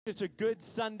It's a good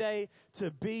Sunday to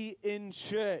be in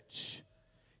church.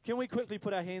 Can we quickly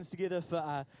put our hands together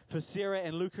for Sarah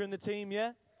and Luca and the team,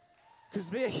 yeah?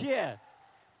 Because they're here,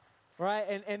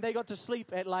 right? And they got to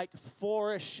sleep at like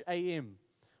 4-ish a.m.,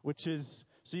 which is,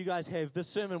 so you guys have, this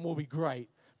sermon will be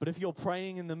great. But if you're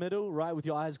praying in the middle, right, with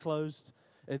your eyes closed,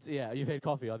 it's, yeah, you've had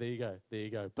coffee. Oh, there you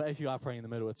go. But if you are praying in the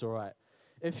middle, it's all right.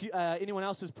 If anyone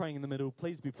else is praying in the middle,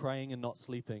 please be praying and not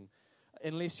sleeping.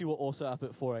 Unless you were also up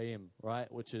at 4 a.m.,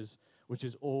 right? Which is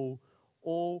all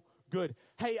good.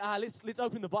 Hey, let's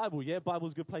open the Bible. Yeah,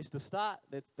 Bible's a good place to start.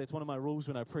 That's one of my rules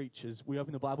when I preach is we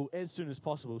open the Bible as soon as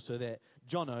possible so that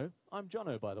Jono, I'm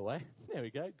Jono by the way. There we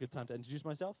go. Good time to introduce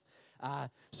myself.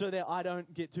 So that I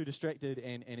don't get too distracted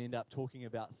and end up talking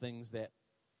about things that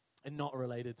are not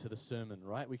related to the sermon.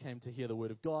 Right? We came to hear the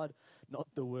word of God, not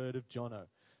the word of Jono.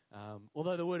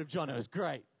 Although the word of Jono is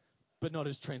great, but not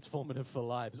as transformative for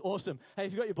lives. Awesome. Hey,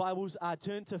 if you've got your Bibles,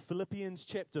 turn to Philippians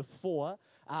chapter 4,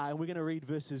 and we're going to read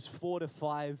verses 4 to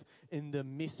 5 in the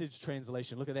Message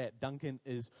translation. Look at that. Duncan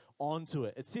is onto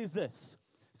it. It says this.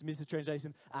 It's a Message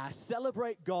translation.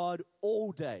 Celebrate God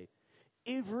all day.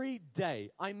 Every day.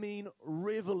 I mean,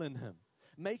 revel in Him.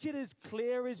 Make it as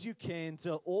clear as you can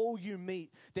to all you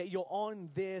meet that you're on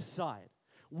their side.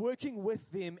 Working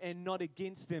with them and not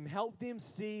against them. Help them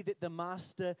see that the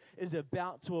Master is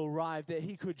about to arrive, that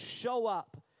He could show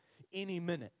up any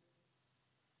minute.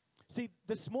 See,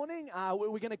 this morning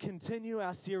we're going to continue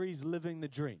our series, Living the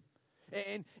Dream.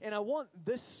 And I want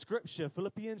this scripture,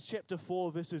 Philippians chapter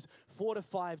 4, verses 4 to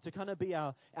 5, to kind of be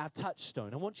our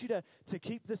touchstone. I want you to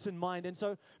keep this in mind. And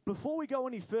so before we go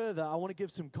any further, I want to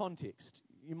give some context.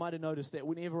 You might have noticed that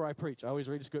whenever I preach, I always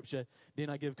read a scripture, then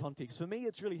I give context. For me,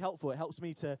 it's really helpful. It helps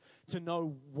me to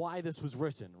know why this was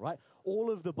written, right?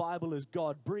 All of the Bible is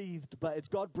God-breathed, but it's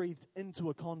God-breathed into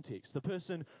a context. The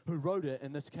person who wrote it,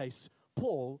 in this case,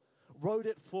 Paul, wrote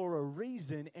it for a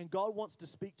reason, and God wants to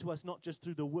speak to us not just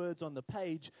through the words on the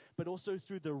page, but also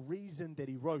through the reason that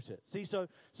He wrote it. See, so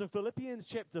Philippians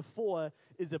chapter 4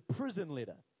 is a prison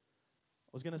letter.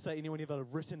 I was going to say, anyone ever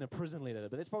written a prison letter?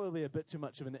 But that's probably a bit too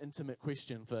much of an intimate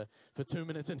question for 2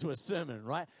 minutes into a sermon,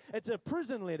 right? It's a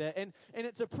prison letter, and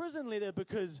it's a prison letter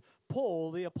because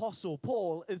Paul, the Apostle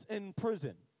Paul, is in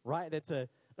prison, right? That's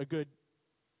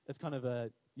kind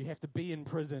of you have to be in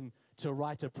prison to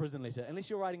write a prison letter, unless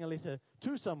you're writing a letter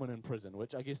to someone in prison,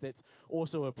 which I guess that's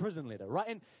also a prison letter,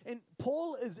 right? And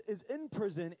Paul is in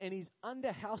prison, and he's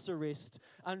under house arrest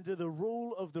under the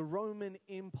rule of the Roman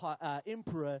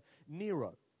Emperor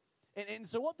Nero. And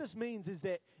so what this means is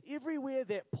that everywhere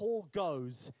that Paul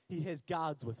goes, he has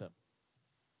guards with him.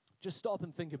 Just stop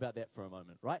and think about that for a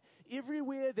moment, right?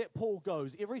 Everywhere that Paul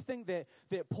goes, everything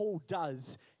that Paul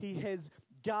does, he has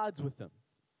guards with him.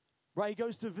 Right, he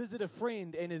goes to visit a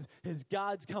friend, and his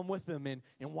guards come with him, and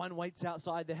one waits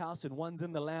outside the house, and one's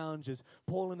in the lounge as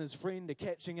Paul and his friend are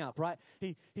catching up, right?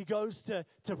 He goes to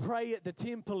pray at the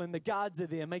temple, and the guards are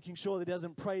there, making sure that he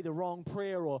doesn't pray the wrong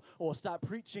prayer or start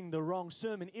preaching the wrong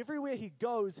sermon. Everywhere he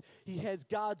goes, he has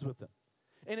guards with him.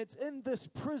 And it's in this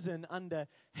prison under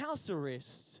house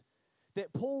arrest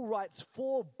that Paul writes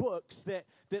 4 books that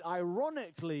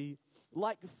ironically,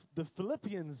 like the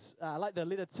Philippians, like the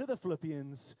letter to the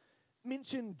Philippians,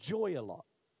 mention joy a lot.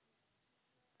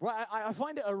 Right? I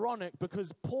find it ironic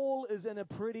because Paul is in a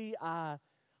pretty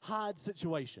hard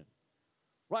situation.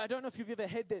 Right? I don't know if you've ever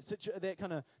had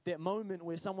that moment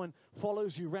where someone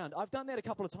follows you around. I've done that a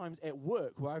couple of times at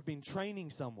work where I've been training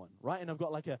someone, right? And I've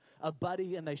got like a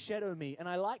buddy and they shadow me and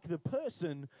I like the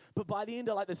person, but by the end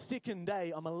of like the second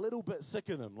day, I'm a little bit sick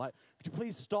of them. Like, could you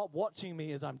please stop watching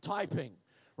me as I'm typing?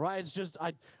 Right? It's just,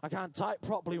 I can't type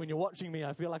properly when you're watching me.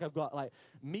 I feel like I've got like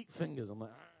meat fingers. I'm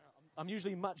like, I'm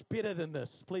usually much better than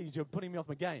this. Please, you're putting me off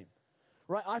my game.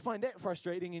 Right? I find that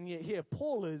frustrating, and yet here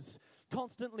Paul is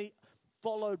constantly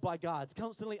followed by guards,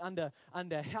 constantly under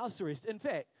house arrest. In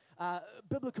fact,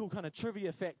 biblical kind of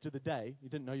trivia fact of the day, you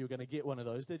didn't know you were going to get one of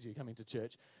those, did you, coming to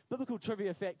church? Biblical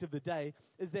trivia fact of the day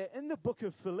is that in the book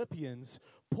of Philippians,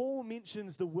 Paul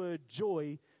mentions the word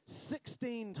joy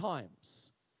 16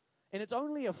 times. And it's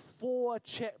only a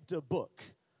 4-chapter book,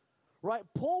 right?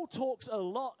 Paul talks a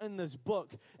lot in this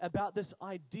book about this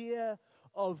idea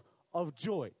of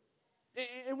joy.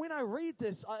 And when I read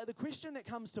this, the question that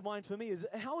comes to mind for me is,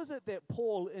 how is it that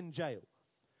Paul in jail?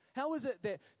 How is it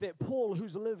that Paul,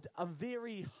 who's lived a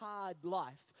very hard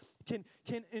life, can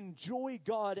enjoy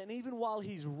God, and even while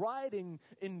he's writing,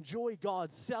 enjoy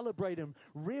God, celebrate Him,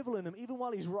 revel in Him, even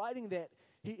while he's writing that,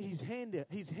 he's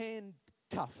handcuffed.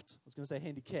 I was going to say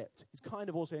handicapped. He's kind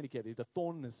of also handicapped. He's a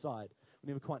thorn in his side. We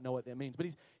never quite know what that means. But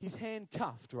he's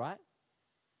handcuffed, right?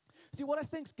 See, what I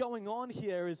think's going on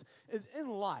here is in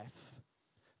life,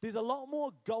 there's a lot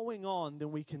more going on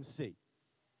than we can see.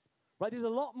 Right? There's a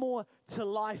lot more to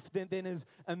life than is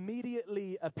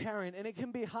immediately apparent. And it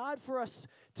can be hard for us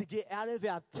to get out of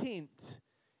our tent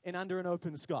and under an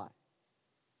open sky.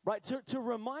 Right? To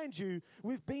remind you,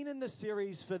 we've been in this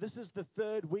series this is the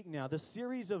third week now, the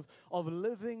series of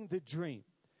living the dream.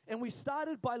 And we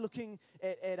started by looking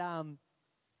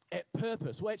at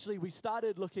purpose. Well, actually, we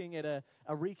started looking at a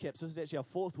recap. So this is actually our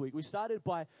fourth week. We started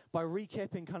by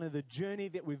recapping kind of the journey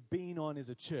that we've been on as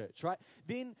a church, right?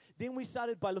 Then we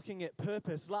started by looking at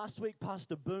purpose. Last week,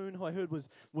 Pastor Boone, who I heard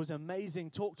was amazing,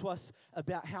 talked to us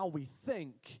about how we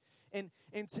think. And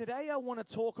today I want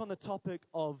to talk on the topic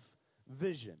of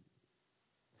vision.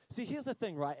 See, here's the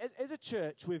thing, right? As a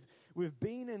church, we've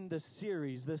been in this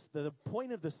series. The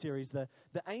point of this series, the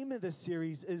aim of this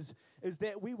series is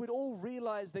that we would all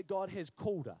realize that God has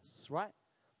called us, right?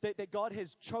 That God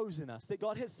has chosen us, that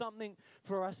God has something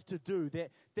for us to do,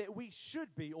 that we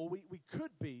should be, or we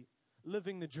could be,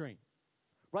 living the dream.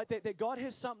 Right, that God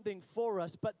has something for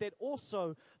us, but that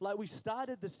also, like we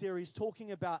started the series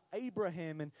talking about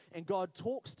Abraham, and God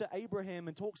talks to Abraham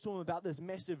and talks to him about this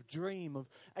massive dream of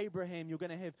Abraham, you're going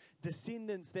to have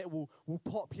descendants that will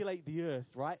populate the earth,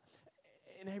 right?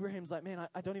 And Abraham's like, man,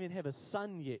 I don't even have a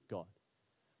son yet, God.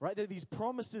 Right, there are these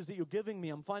promises that you're giving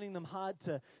me. I'm finding them hard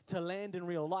to land in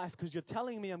real life because you're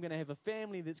telling me I'm going to have a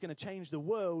family that's going to change the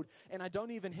world, and I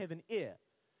don't even have an heir.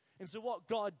 And so what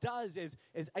God does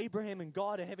as Abraham and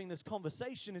God are having this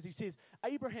conversation is he says,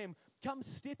 Abraham, come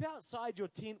step outside your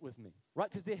tent with me, right?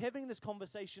 Because they're having this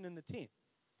conversation in the tent.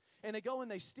 And they go and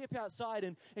they step outside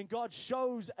and God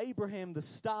shows Abraham the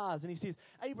stars. And he says,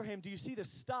 Abraham, do you see the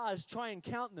stars? Try and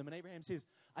count them. And Abraham says,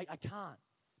 I can't.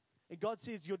 And God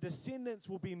says, your descendants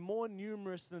will be more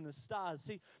numerous than the stars.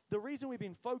 See, the reason we've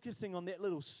been focusing on that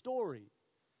little story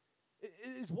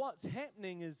is what's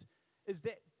happening is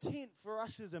that tent for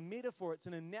us is a metaphor. It's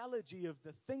an analogy of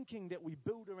the thinking that we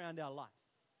build around our life.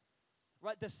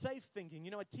 Right? The safe thinking.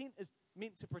 You know, a tent is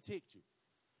meant to protect you.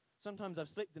 Sometimes I've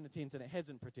slept in a tent and it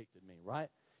hasn't protected me, right?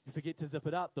 You forget to zip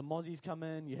it up. The mozzies come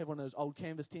in. You have one of those old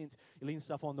canvas tents. You lean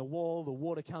stuff on the wall. The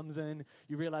water comes in.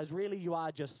 You realize really you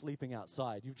are just sleeping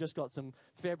outside. You've just got some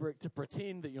fabric to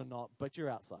pretend that you're not, but you're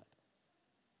outside.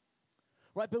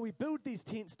 Right? But we build these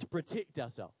tents to protect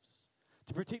ourselves.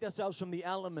 To protect ourselves from the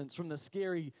elements, from the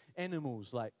scary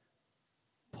animals like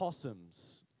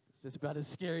possums. It's about as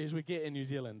scary as we get in New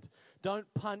Zealand. Don't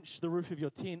punch the roof of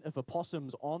your tent if a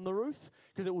possum's on the roof,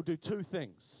 because it will do two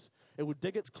things. It will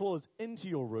dig its claws into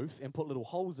your roof and put little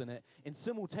holes in it, and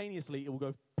simultaneously it will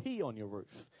go pee on your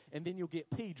roof. And then you'll get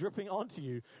pee dripping onto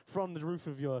you from the roof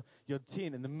of your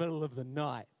tent in the middle of the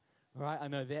night. Right? I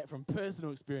know that from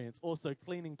personal experience. Also,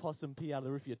 cleaning possum pee out of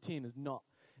the roof of your tent is not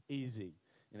easy.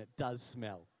 And it does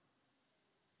smell.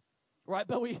 Right,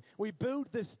 but we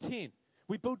build this tent.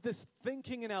 We build this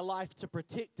thinking in our life to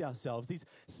protect ourselves, these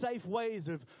safe ways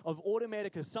of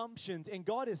automatic assumptions. And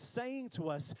God is saying to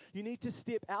us, you need to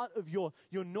step out of your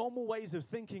normal ways of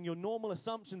thinking, your normal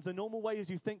assumptions, the normal ways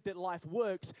you think that life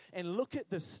works, and look at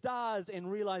the stars and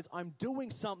realize I'm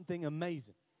doing something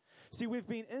amazing. See, we've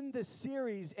been in this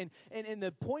series, and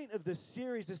the point of this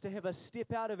series is to have us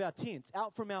step out of our tents,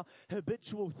 out from our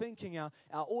habitual thinking, our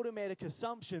automatic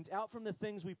assumptions, out from the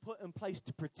things we put in place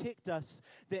to protect us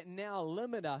that now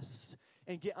limit us,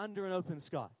 and get under an open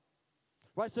sky.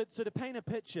 Right, so to paint a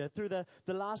picture, through the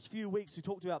last few weeks we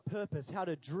talked about purpose, how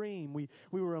to dream. We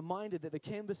were reminded that the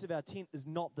canvas of our tent is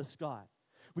not the sky.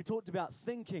 We talked about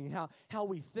thinking, how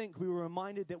we think. We were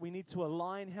reminded that we need to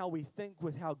align how we think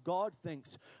with how God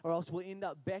thinks, or else we'll end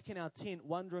up back in our tent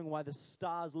wondering why the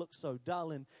stars look so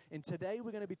dull. And today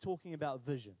we're going to be talking about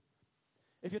vision.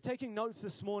 If you're taking notes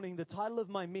this morning, the title of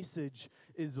my message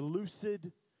is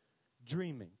Lucid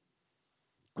Dreaming.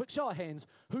 Quick show of hands,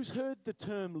 who's heard the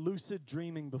term lucid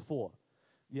dreaming before?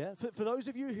 Yeah, for those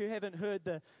of you who haven't heard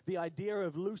the idea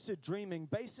of lucid dreaming,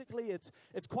 basically it's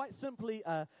quite simply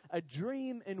a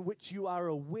dream in which you are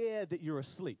aware that you're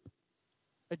asleep.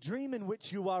 A dream in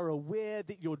which you are aware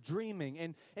that you're dreaming.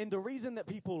 And the reason that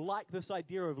people like this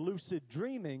idea of lucid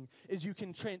dreaming is you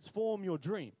can transform your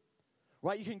dream.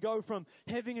 Right? You can go from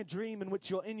having a dream in which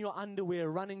you're in your underwear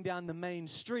running down the main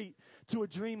street to a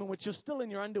dream in which you're still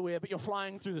in your underwear but you're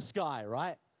flying through the sky,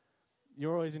 right?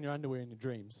 You're always in your underwear in your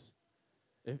dreams.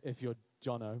 If you're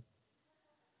Jono.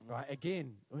 Right,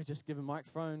 again, we just give a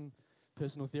microphone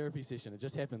personal therapy session. It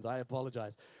just happens. I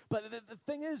apologize. But the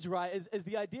thing is, right, is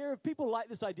the idea of, people like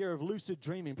this idea of lucid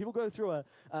dreaming. People go through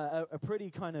a pretty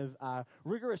kind of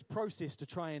rigorous process to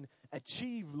try and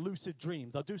achieve lucid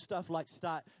dreams. They'll do stuff like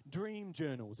start dream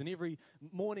journals, and every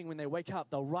morning when they wake up,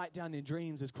 they'll write down their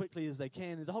dreams as quickly as they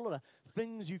can. There's a whole lot of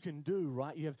things you can do,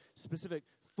 right? You have specific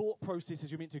thought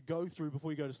processes you're meant to go through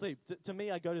before you go to sleep. To me,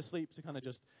 I go to sleep to kind of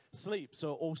just sleep,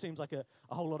 so it all seems like a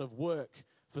whole lot of work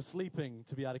for sleeping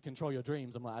to be able to control your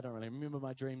dreams. I'm like, I don't really remember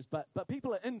my dreams, but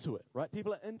people are into it, right?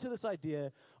 People are into this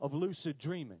idea of lucid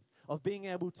dreaming, of being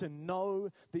able to know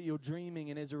that you're dreaming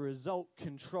and as a result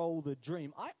control the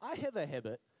dream. I have a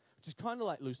habit, which is kind of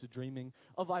like lucid dreaming,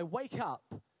 of I wake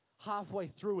up halfway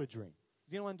through a dream.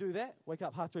 Does anyone do that? Wake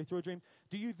up halfway through a dream?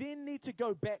 Do you then need to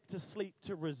go back to sleep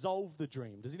to resolve the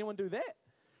dream? Does anyone do that?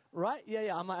 Right?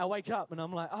 Yeah. I wake up and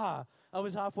I'm like, I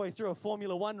was halfway through a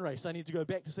Formula 1 race. I need to go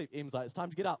back to sleep. Em's like, it's time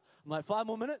to get up. I'm like, 5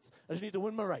 more minutes. I just need to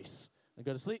win my race. I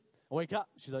go to sleep. I wake up.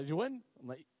 She's like, did you win? I'm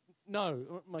like,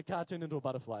 no. My car turned into a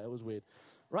butterfly. It was weird.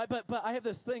 Right? But I have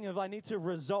this thing of I need to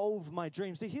resolve my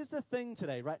dream. See, here's the thing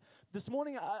today, right? This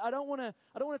morning, I don't want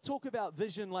to talk about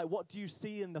vision like what do you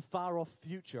see in the far off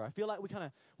future. I feel like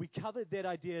we covered that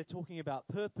idea talking about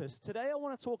purpose. Today, I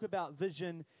want to talk about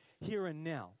vision here and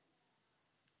now.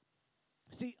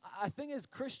 See, I think as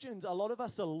Christians, a lot of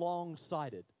us are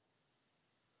long-sighted.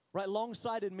 Right?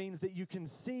 Long-sighted means that you can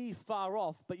see far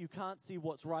off, but you can't see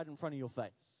what's right in front of your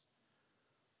face.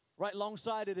 Right?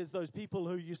 Long-sighted is those people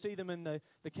who you see them in the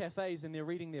cafes and they're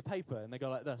reading their paper and they go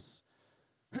like this.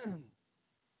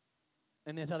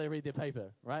 And that's how they read their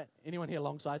paper, right? Anyone here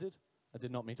long-sighted? I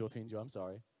did not mean to offend you. I'm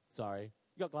sorry. Sorry.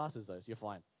 You got glasses, though, so you're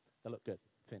fine. They look good.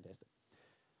 Fantastic.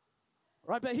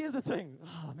 Right, but here's the thing.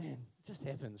 Oh, man, it just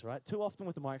happens, right? Too often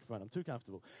with the microphone. I'm too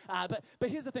comfortable. But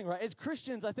here's the thing, right? As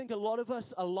Christians, I think a lot of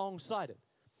us are long-sighted.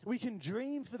 We can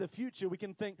dream for the future. We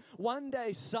can think, one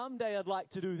day, someday I'd like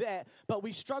to do that. But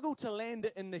we struggle to land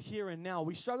it in the here and now.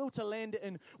 We struggle to land it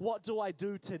in what do I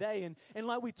do today? And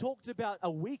like we talked about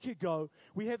a week ago,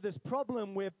 we have this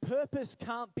problem where purpose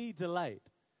can't be delayed.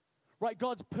 Right?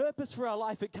 God's purpose for our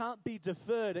life, it can't be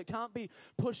deferred. It can't be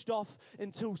pushed off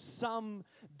until some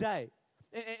day.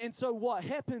 And so what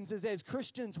happens is as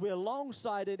Christians, we're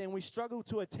long-sighted and we struggle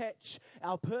to attach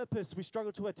our purpose, we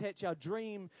struggle to attach our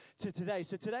dream to today.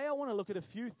 So today I want to look at a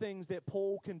few things that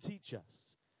Paul can teach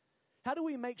us. How do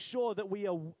we make sure that we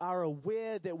are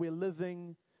aware that we're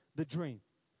living the dream?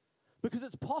 Because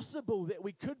it's possible that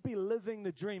we could be living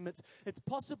the dream. It's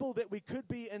possible that we could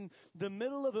be in the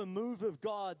middle of a move of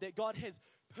God, that God has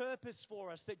purpose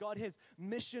for us, that God has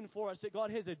mission for us, that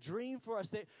God has a dream for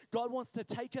us, that God wants to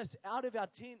take us out of our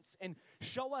tents and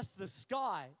show us the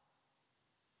sky,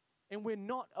 and we're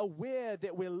not aware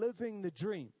that we're living the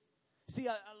dream. See,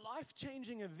 a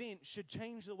life-changing event should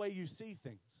change the way you see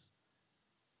things.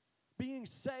 Being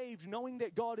saved, knowing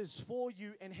that God is for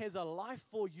you and has a life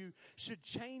for you, should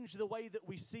change the way that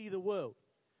we see the world.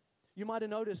 You might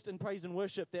have noticed in praise and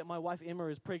worship that my wife Emma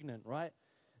is pregnant, right?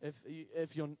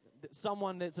 If you're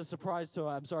someone that's a surprise to her,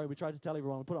 I'm sorry, we tried to tell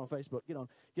everyone, we put it on Facebook, get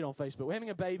on Facebook. We're having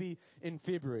a baby in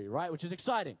February, right, which is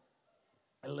exciting.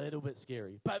 A little bit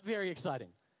scary, but very exciting.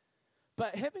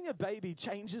 But having a baby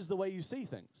changes the way you see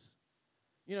things.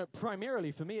 You know,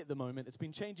 primarily for me at the moment, it's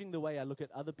been changing the way I look at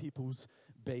other people's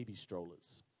baby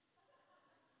strollers.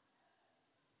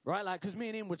 Right, like, because me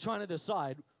and him were trying to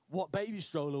decide what baby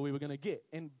stroller we were going to get.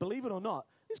 And believe it or not,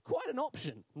 there's quite an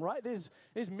option, right? There's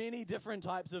many different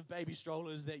types of baby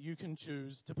strollers that you can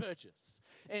choose to purchase.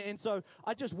 And so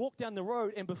I just walked down the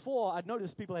road, and before I'd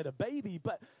noticed people had a baby,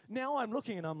 but now I'm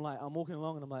looking and I'm walking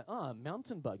along and I'm like,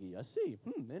 mountain buggy, I see.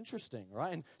 Interesting,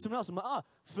 right? And someone else, I'm like,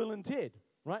 Phil and Ted,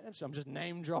 right? And so I'm just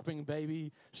name dropping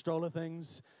baby stroller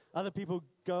things. Other people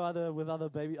go with other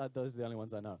baby, those are the only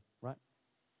ones I know, right?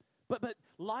 But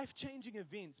life-changing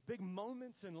events, big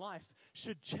moments in life,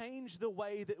 should change the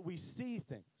way that we see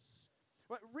things.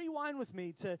 Right? Rewind with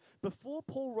me to before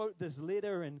Paul wrote this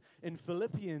letter in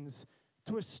Philippians,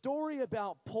 to a story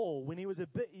about Paul when he was a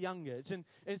bit younger.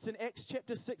 It's in Acts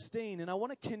chapter 16, and I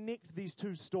want to connect these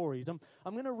two stories. I'm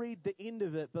going to read the end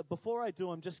of it, but before I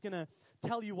do, I'm just going to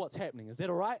tell you what's happening. Is that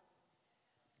all right?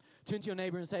 Turn to your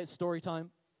neighbor and say, it's story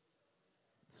time.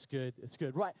 It's good. It's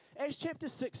good. Right. Acts chapter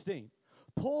 16.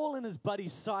 Paul and his buddy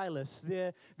Silas,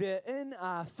 they're in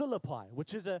Philippi,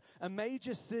 which is a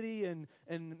major city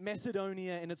in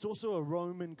Macedonia, and it's also a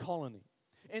Roman colony.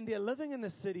 And they're living in the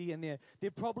city, and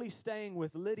they're probably staying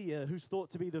with Lydia, who's thought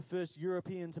to be the first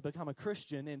European to become a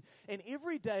Christian. And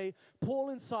every day,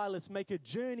 Paul and Silas make a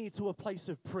journey to a place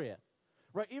of prayer.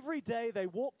 Right? Every day, they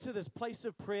walk to this place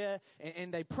of prayer,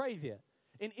 and they pray there.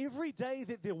 And every day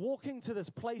that they're walking to this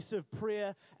place of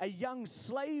prayer, a young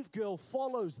slave girl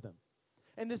follows them.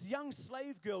 And this young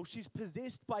slave girl, she's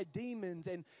possessed by demons,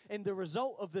 and the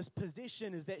result of this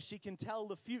possession is that she can tell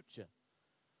the future.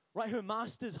 Right? Her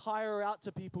masters hire her out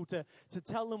to people to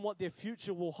tell them what their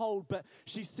future will hold. But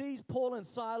she sees Paul and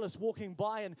Silas walking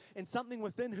by, and something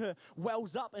within her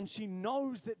wells up, and she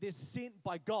knows that they're sent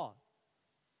by God.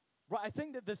 Right? I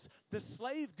think that this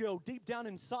slave girl, deep down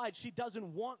inside, she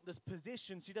doesn't want this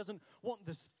possession. She doesn't want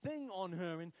this thing on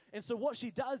her. And so what she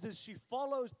does is she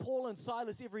follows Paul and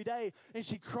Silas every day, and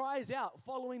she cries out,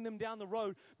 following them down the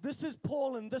road, "This is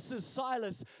Paul and this is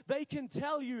Silas. They can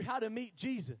tell you how to meet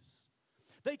Jesus.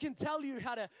 They can tell you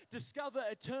how to discover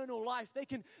eternal life. They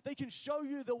can show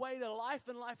you the way to life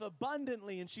and life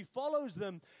abundantly." And she follows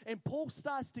them, and Paul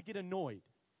starts to get annoyed.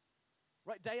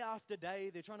 Right, day after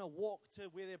day, they're trying to walk to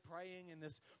where they're praying, and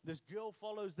this girl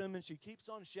follows them, and she keeps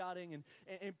on shouting,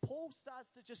 and Paul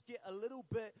starts to just get a little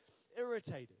bit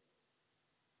irritated.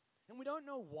 And we don't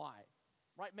know why,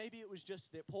 right? Maybe it was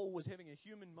just that Paul was having a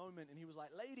human moment, and he was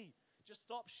like, "Lady, just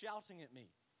stop shouting at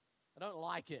me. I don't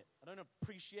like it. I don't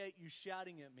appreciate you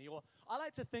shouting at me." Or I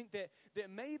like to think that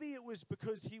maybe it was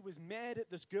because he was mad at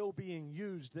this girl being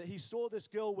used, that he saw this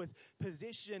girl with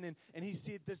possession, and he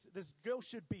said this girl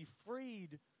should be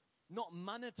freed, not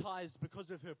monetized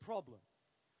because of her problem.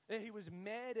 That he was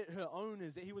mad at her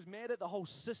owners, that he was mad at the whole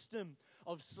system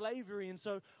of slavery. And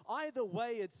so either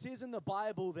way, it says in the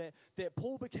Bible that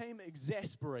Paul became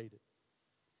exasperated.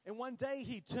 And one day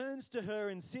he turns to her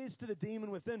and says to the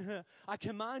demon within her, "I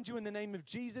command you in the name of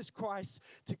Jesus Christ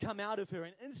to come out of her."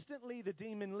 And instantly the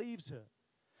demon leaves her.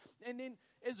 And then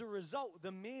as a result,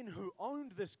 the men who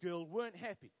owned this girl weren't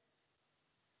happy.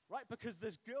 Right? Because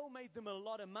this girl made them a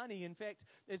lot of money. In fact,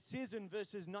 it says in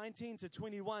verses 19 to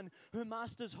 21, her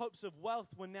master's hopes of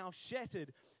wealth were now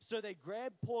shattered. So they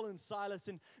grabbed Paul and Silas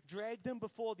and dragged them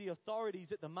before the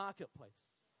authorities at the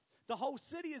marketplace. The whole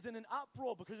city is in an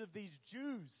uproar because of these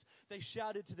Jews, they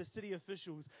shouted to the city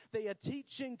officials. They are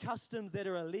teaching customs that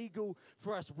are illegal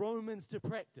for us Romans to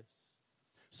practice.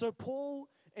 So Paul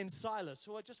and Silas,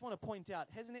 who I just want to point out,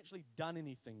 hasn't actually done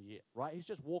anything yet, right? He's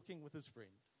just walking with his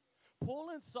friend. Paul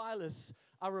and Silas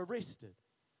are arrested.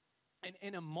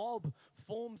 And a mob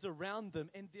forms around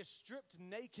them, and they're stripped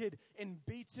naked and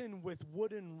beaten with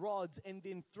wooden rods and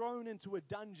then thrown into a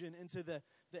dungeon, into the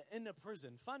inner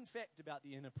prison. Fun fact about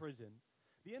the inner prison.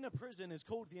 The inner prison is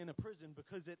called the inner prison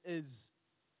because it is,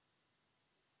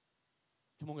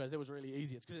 come on guys, that was really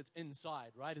easy. It's because it's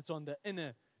inside, right? It's on the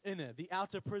inner. The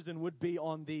outer prison would be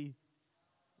on the,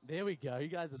 there we go. You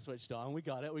guys are switched on. We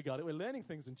got it. We're learning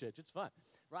things in church. It's fun,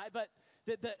 right? But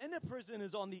the inner prison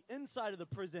is on the inside of the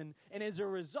prison, and as a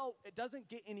result, it doesn't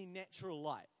get any natural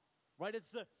light, right?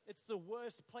 It's the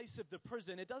worst place of the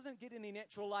prison. It doesn't get any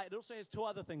natural light. It also has two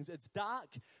other things. It's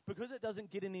dark because it doesn't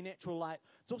get any natural light.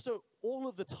 It's also all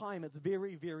of the time, it's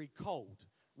very, very cold.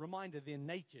 Reminder, they're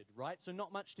naked, right? So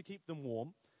not much to keep them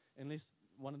warm, unless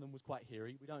one of them was quite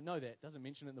hairy. We don't know that. It doesn't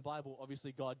mention it in the Bible.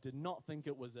 Obviously, God did not think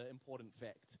it was an important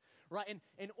fact, right?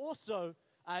 And also,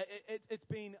 it's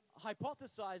been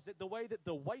hypothesized that the way that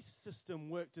the waste system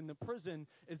worked in the prison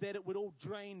is that it would all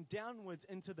drain downwards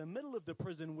into the middle of the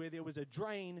prison where there was a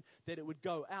drain that it would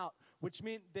go out, which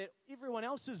meant that everyone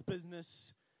else's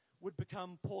business would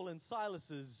become Paul and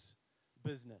Silas's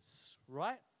business,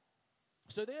 right?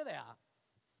 So there they are.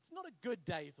 It's not a good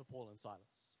day for Paul and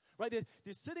Silas, right?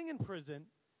 They're sitting in prison,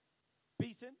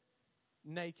 beaten,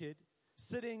 naked,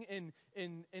 sitting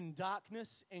in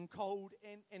darkness and cold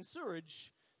and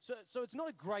sewage. So it's not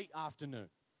a great afternoon,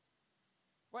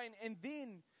 right? And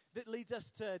then that leads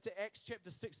us to Acts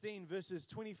chapter 16, verses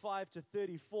 25 to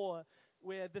 34,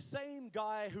 where the same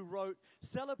guy who wrote,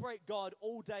 "Celebrate God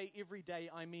all day, every day,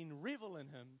 I mean revel in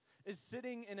him," is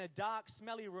sitting in a dark,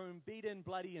 smelly room, beaten,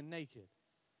 bloody, and naked,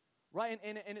 right?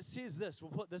 And it says this. We'll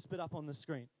put this bit up on the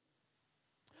screen.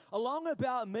 Along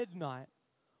about midnight,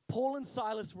 Paul and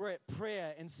Silas were at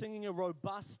prayer and singing a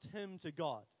robust hymn to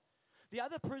God. The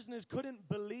other prisoners couldn't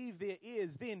believe their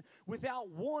ears. Then, without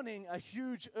warning, a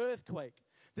huge earthquake.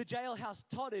 The jailhouse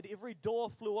tottered. Every door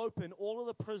flew open. All of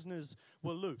the prisoners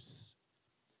were loose.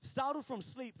 Startled from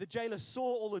sleep, the jailer saw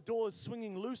all the doors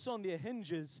swinging loose on their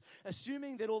hinges.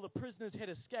 Assuming that all the prisoners had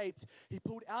escaped, he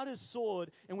pulled out his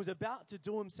sword and was about to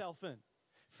do himself in,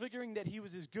 figuring that he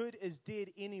was as good as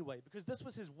dead anyway, because this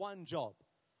was his one job.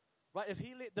 Right? If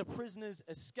he let the prisoners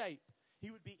escape,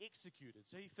 he would be executed.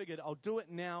 So he figured, I'll do it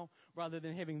now rather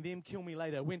than having them kill me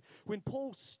later. When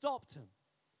Paul stopped him,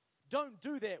 "Don't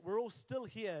do that. We're all still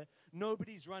here.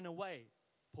 Nobody's run away,"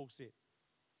 Paul said.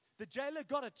 The jailer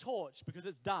got a torch because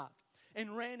it's dark,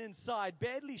 and ran inside.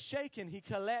 Badly shaken, he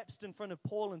collapsed in front of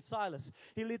Paul and Silas.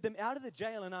 He led them out of the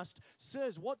jail and asked,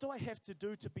 "Sirs, what do I have to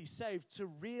do to be saved, to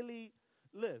really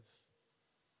live?"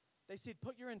 They said,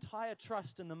 "Put your entire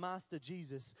trust in the Master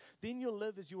Jesus. Then you'll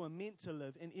live as you were meant to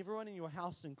live, and everyone in your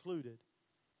house included."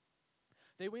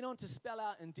 They went on to spell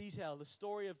out in detail the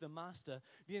story of the Master.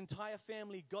 The entire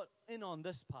family got in on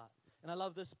this part. And I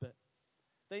love this bit.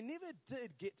 They never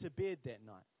did get to bed that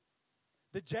night.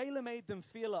 The jailer made them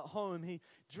feel at home. He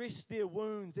dressed their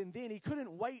wounds, and then he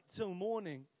couldn't wait till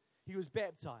morning. He was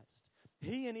baptized.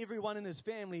 He and everyone in his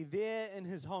family there in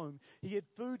his home. He had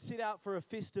food set out for a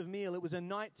festive meal. It was a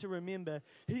night to remember.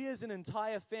 He as an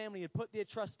entire family had put their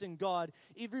trust in God.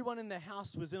 Everyone in the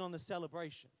house was in on the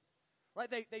celebration. Right?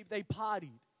 They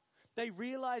partied. They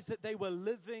realized that they were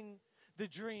living the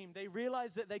dream. They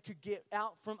realized that they could get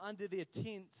out from under their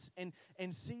tents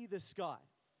and see the sky.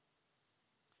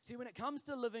 See, when it comes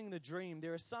to living the dream,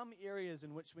 there are some areas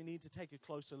in which we need to take a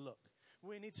closer look.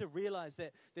 We need to realize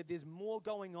that there's more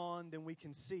going on than we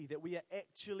can see, that we are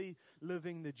actually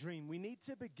living the dream. We need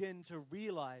to begin to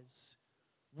realize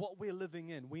what we're living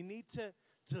in. We need to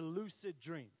lucid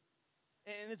dream.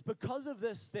 And it's because of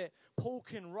this that Paul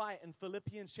can write in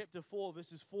Philippians chapter 4,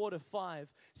 verses 4 to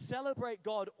 5, celebrate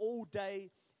God all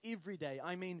day, every day.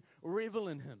 I mean, revel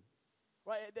in Him.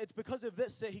 Right? It's because of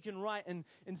this that he can write in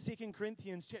 2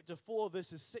 Corinthians chapter 4,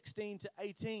 verses 16 to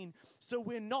 18, so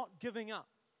we're not giving up.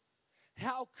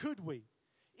 How could we?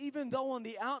 Even though on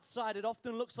the outside it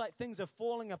often looks like things are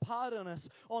falling apart on us,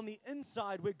 on the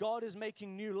inside where God is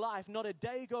making new life, not a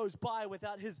day goes by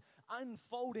without His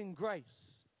unfolding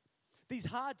grace. These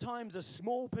hard times are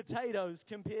small potatoes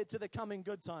compared to the coming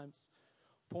good times.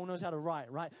 Paul knows how to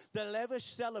write, right? The lavish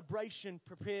celebration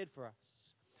prepared for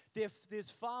us. There's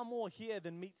far more here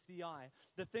than meets the eye.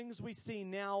 The things we see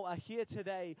now are here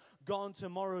today, gone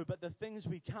tomorrow, but the things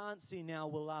we can't see now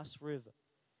will last forever.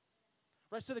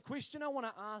 Right, so the question I want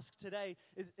to ask today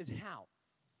is how?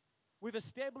 We've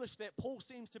established that Paul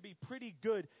seems to be pretty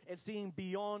good at seeing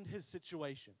beyond his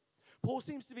situation. Paul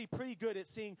seems to be pretty good at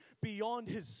seeing beyond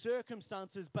his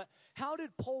circumstances, but how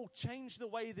did Paul change the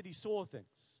way that he saw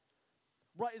things?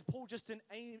 Right, is Paul just an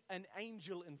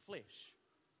angel in flesh?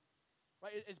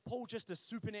 Right, is Paul just a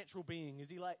supernatural being? Is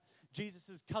he like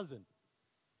Jesus' cousin?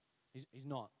 He's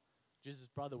not. Jesus'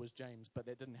 brother was James, but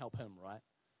that didn't help him, right?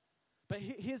 But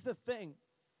here's the thing.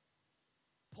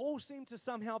 Paul seemed to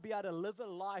somehow be able to live a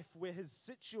life where his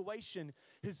situation,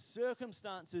 his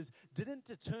circumstances didn't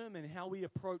determine how he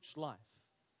approached life.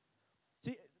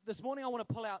 See, this morning I want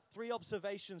to pull out 3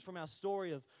 observations from our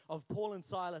story of Paul and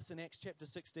Silas in Acts chapter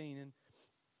 16. And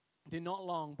they're not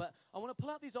long, but I want to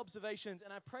pull out these observations,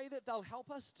 and I pray that they'll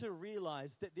help us to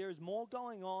realize that there is more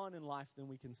going on in life than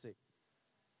we can see.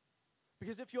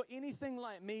 Because if you're anything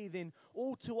like me, then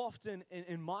all too often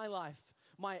in my life,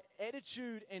 my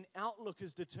attitude and outlook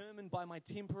is determined by my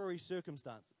temporary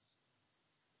circumstances.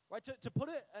 Right? To put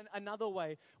it another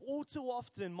way, all too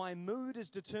often my mood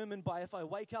is determined by if I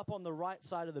wake up on the right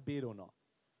side of the bed or not.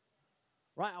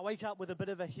 Right? I wake up with a bit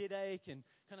of a headache and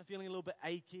kind of feeling a little bit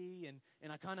achy,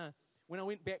 and I kind of, when I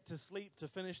went back to sleep to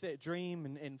finish that dream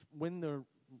and win the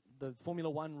Formula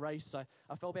One race,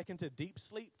 I fell back into deep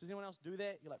sleep. Does anyone else do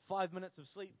that? You're like 5 minutes of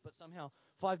sleep, but somehow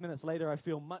 5 minutes later I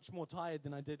feel much more tired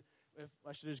than I did if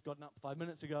I should have just gotten up 5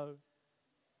 minutes ago.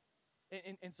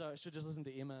 And so I should just listen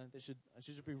to Emma. I should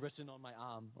just be written on my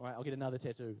arm. All right, I'll get another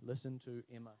tattoo. Listen to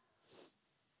Emma.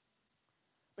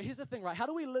 But here's the thing, right? How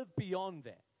do we live beyond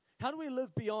that? How do we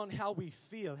live beyond how we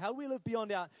feel? How do we live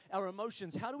beyond our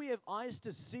emotions? How do we have eyes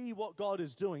to see what God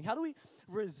is doing? How do we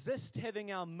resist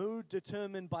having our mood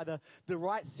determined by the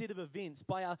right set of events,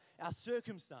 by our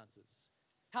circumstances?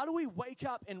 How do we wake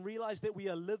up and realize that we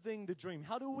are living the dream?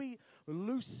 How do we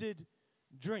lucid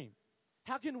dream?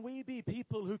 How can we be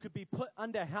people who could be put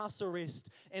under house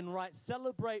arrest and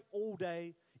celebrate all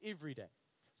day, every day?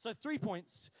 So 3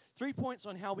 points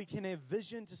on how we can have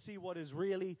vision to see what is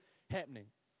really happening,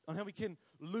 on how we can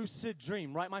lucid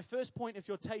dream, right? My first point, if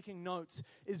you're taking notes,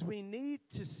 is we need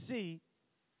to see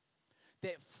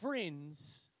that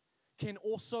friends can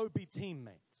also be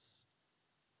teammates.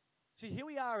 See, here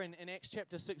we are in Acts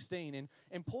chapter 16,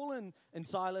 and Paul and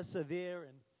Silas are there,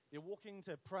 and they're walking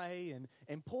to pray,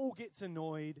 and Paul gets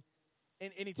annoyed,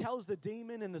 and he tells the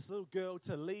demon and this little girl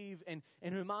to leave, and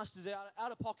her master's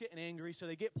out of pocket and angry, so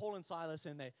they get Paul and Silas,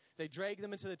 and they drag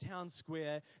them into the town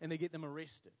square, and they get them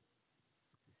arrested.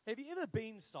 Have you ever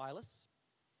been Silas?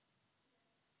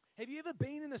 Have you ever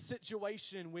been in a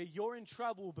situation where you're in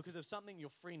trouble because of something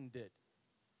your friend did?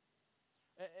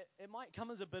 It might come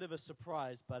as a bit of a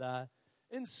surprise, but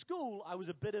in school, I was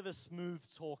a bit of a smooth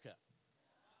talker.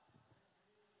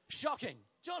 Shocking.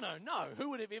 Jono, no. Who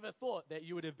would have ever thought that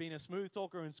you would have been a smooth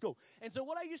talker in school? And so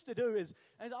what I used to do is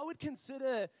I would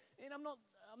consider, and I'm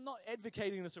not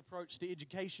advocating this approach to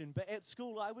education, but at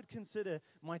school I would consider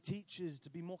my teachers to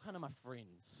be more kind of my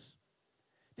friends.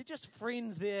 They're just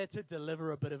friends there to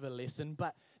deliver a bit of a lesson,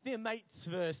 but they're mates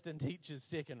first and teachers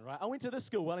second, right? I went to this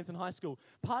school, Wellington High School.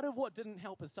 Part of what didn't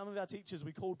help is some of our teachers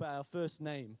we called by our first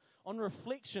name. On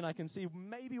reflection, I can see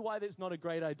maybe why that's not a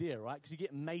great idea, right? Because you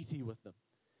get matey with them.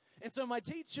 And so my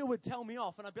teacher would tell me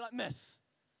off, and I'd be like, Miss,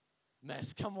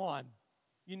 come on.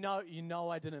 You know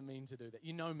I didn't mean to do that.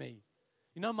 You know me.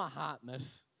 You know my heart,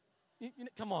 miss.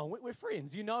 Come on, we're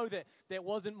friends. You know that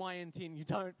wasn't my intent. You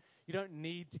don't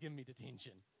need to give me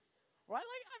detention. Right?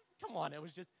 Like, come on, it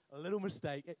was just a little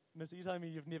mistake. Miss, you telling me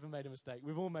you've never made a mistake?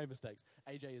 We've all made mistakes.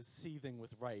 AJ is seething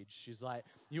with rage. She's like,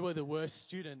 you are the worst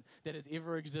student that has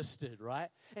ever existed, right?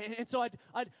 And so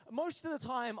I'd most of the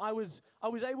time I was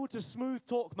able to smooth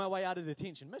talk my way out of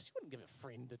detention. Miss, you wouldn't give a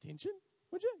friend detention,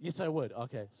 would you? Yes, I would.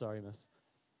 Okay, sorry, miss.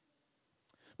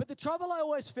 But the trouble I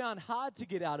always found hard to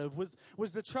get out of was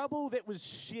the trouble that was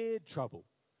shared trouble.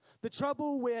 The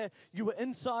trouble where you were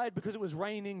inside because it was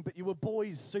raining, but you were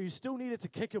boys, so you still needed to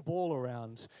kick a ball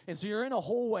around. And so you're in a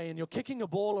hallway and you're kicking a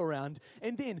ball around.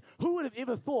 And then, who would have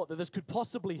ever thought that this could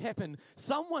possibly happen?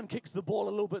 Someone kicks the ball a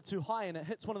little bit too high and it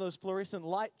hits one of those fluorescent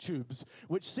light tubes,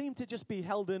 which seem to just be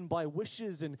held in by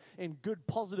wishes and good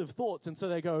positive thoughts. And so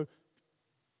they go,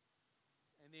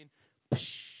 and then,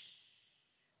 psh,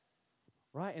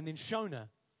 right? And then Shona,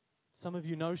 some of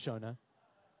you know Shona.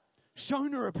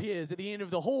 Shona appears at the end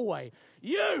of the hallway.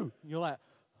 You! And you're like,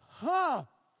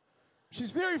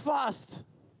 she's very fast.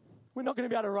 We're not going to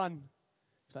be able to run.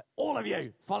 She's like, all of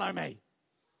you, follow me.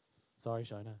 Sorry,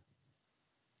 Shona.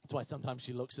 That's why sometimes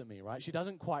she looks at me, right? She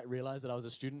doesn't quite realize that I was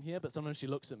a student here, but sometimes she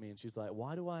looks at me and she's like,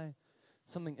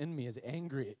 something in me is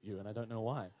angry at you and I don't know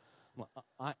why. I'm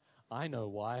like, I know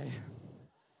why.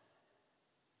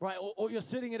 Right, or you're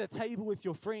sitting at a table with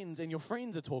your friends and your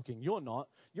friends are talking. You're not.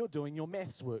 You're doing your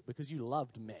maths work because you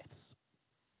loved maths.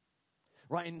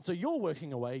 Right, and so you're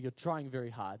working away. You're trying very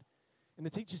hard. And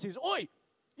the teacher says, oi,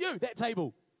 you, that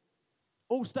table,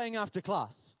 all staying after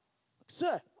class.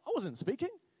 Sir, I wasn't speaking.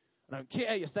 I don't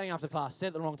care. You're staying after class. Sat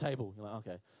at the wrong table. You're like,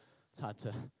 okay, it's hard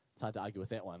to argue with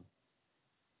that one.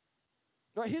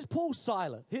 Right, here's poor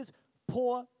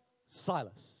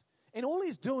Silas. And all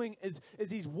he's doing is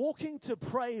he's walking to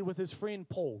pray with his friend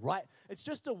Paul, right? It's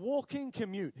just a walking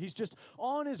commute. He's just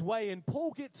on his way, and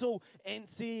Paul gets all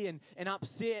antsy and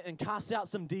upset and casts out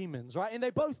some demons, right? And they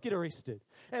both get arrested.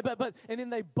 And then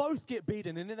they both get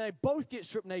beaten, and then they both get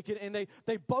stripped naked, and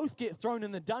they both get thrown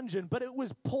in the dungeon. But it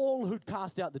was Paul who'd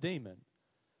cast out the demon.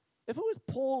 If it was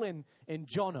Paul and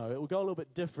Jono, it would go a little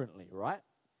bit differently, right?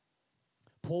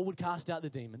 Paul would cast out the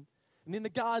demon, and then the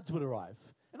guards would arrive.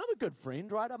 And I'm a good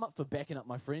friend, right? I'm up for backing up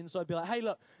my friends. So I'd be like, hey,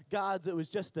 look, guards,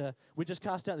 we just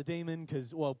cast out the demon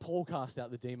because, Paul cast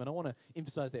out the demon. I want to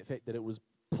emphasize that fact that it was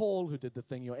Paul who did the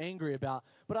thing you're angry about.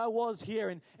 But I was here,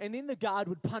 and then the guard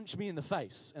would punch me in the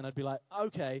face. And I'd be like,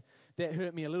 okay, that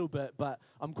hurt me a little bit, but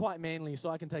I'm quite manly, so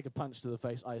I can take a punch to the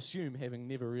face, I assume, having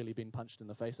never really been punched in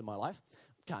the face in my life.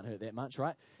 Can't hurt that much,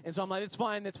 right? And so I'm like,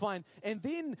 that's fine. And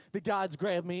then the guards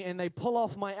grab me and they pull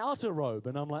off my outer robe.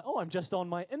 And I'm like, I'm just on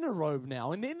my inner robe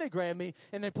now. And then they grab me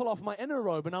and they pull off my inner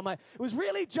robe. And I'm like, it was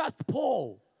really just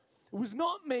Paul. It was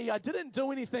not me. I didn't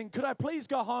do anything. Could I please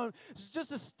go home? It's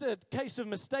just a case of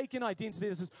mistaken identity.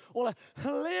 This is all a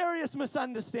hilarious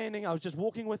misunderstanding. I was just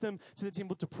walking with him to the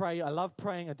temple to pray. I love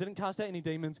praying. I didn't cast out any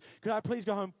demons. Could I please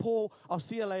go home? Paul, I'll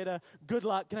see you later. Good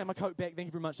luck. Can I have my coat back? Thank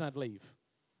you very much. And I'd leave.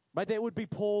 Right, that would be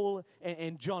Paul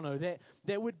and Jono.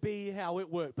 That would be how it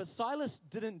worked. But Silas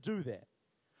didn't do that.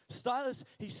 Silas,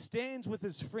 he stands with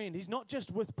his friend. He's not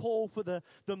just with Paul for the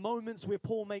moments where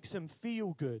Paul makes him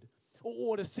feel good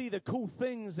or to see the cool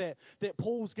things that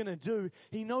Paul's going to do.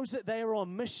 He knows that they are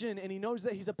on mission and he knows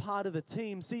that he's a part of the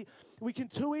team. See, we can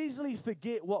too easily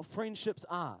forget what friendships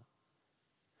are.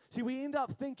 See, we end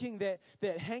up thinking that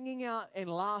hanging out and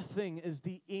laughing is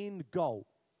the end goal.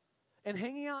 And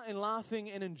hanging out and laughing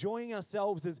and enjoying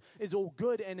ourselves is all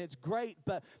good and it's great,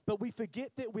 but we forget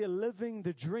that we're living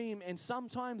the dream and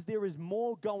sometimes there is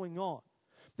more going on.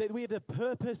 That we have a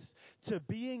purpose to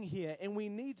being here and we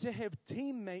need to have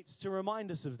teammates to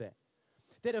remind us of that.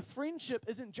 That a friendship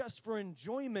isn't just for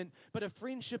enjoyment, but a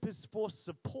friendship is for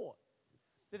support.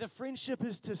 That a friendship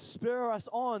is to spur us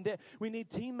on, that we need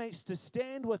teammates to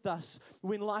stand with us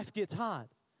when life gets hard.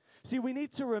 See, we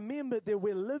need to remember that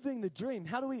we're living the dream.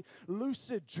 How do we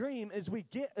lucid dream? Is we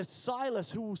get a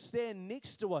Silas who will stand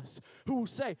next to us, who will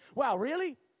say, wow,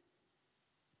 really?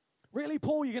 Really,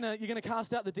 Paul, you're gonna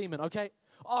cast out the demon, okay?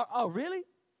 Oh, really?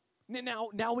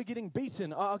 Now we're getting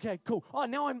beaten. Oh, okay, cool. Oh,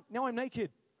 now I'm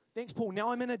naked. Thanks, Paul.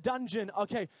 Now I'm in a dungeon.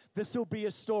 Okay, this will be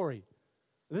a story.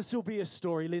 This will be a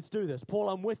story. Let's do this. Paul,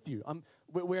 I'm with you.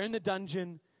 We're in the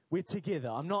dungeon. We're together.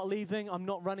 I'm not leaving. I'm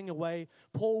not running away.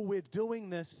 Paul, we're doing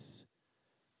this.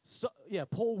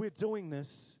 Paul, we're doing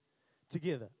this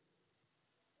together.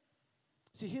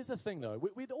 See, here's the thing, though.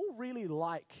 We'd all really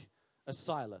like a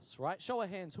Silas, right? Show of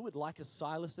hands, who would like a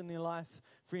Silas in their life?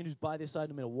 Friend who's by their side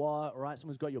no matter what, right?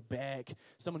 Someone who's got your back.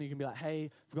 Someone who can be like, hey,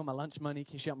 I've got my lunch money.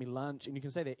 Can you shout me lunch? And you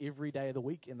can say that every day of the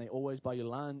week, and they always buy you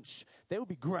lunch. That would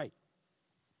be great.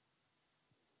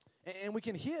 And we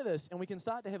can hear this, and we can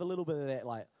start to have a little bit of that,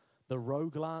 like, the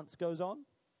rogue glance goes on.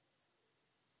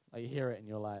 Like, you hear it, and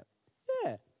you're like,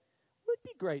 yeah, it would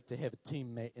be great to have a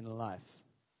teammate in life.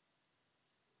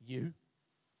 You're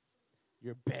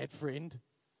a bad friend.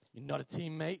 You're not a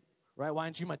teammate, right? Why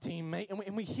aren't you my teammate?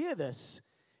 And we hear this,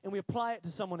 and we apply it to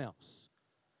someone else.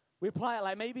 We apply it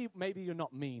like, maybe you're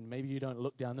not mean. Maybe you don't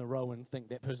look down the row and think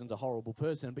that person's a horrible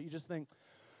person, but you just think,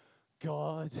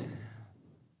 God,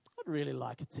 I'd really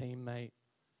like a teammate.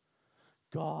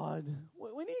 God,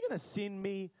 when are you going to send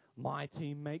me my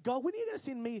teammate? God, when are you going to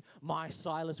send me my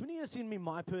Silas? When are you going to send me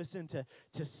my person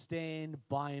to stand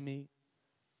by me?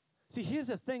 See, here's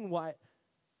the thing, why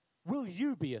will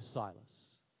you be a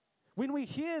Silas? When we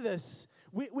hear this,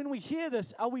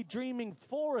 are we dreaming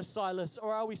for a Silas,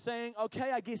 or are we saying,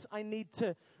 okay, I guess I need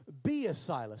to be a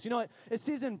Silas? You know, it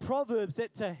says in Proverbs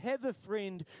that to have a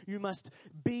friend, you must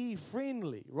be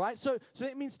friendly, right? So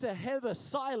that means to have a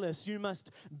Silas, you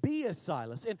must be a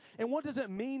Silas. And what does it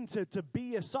mean to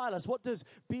be a Silas? What does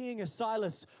being a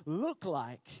Silas look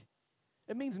like?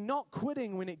 It means not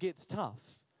quitting when it gets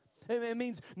tough. It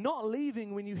means not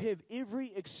leaving when you have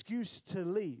every excuse to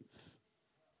leave.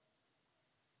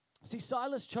 See,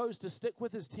 Silas chose to stick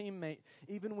with his teammate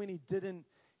even when he didn't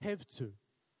have to.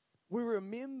 We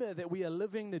remember that we are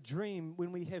living the dream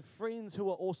when we have friends who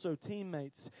are also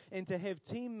teammates. And to have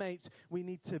teammates, we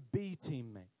need to be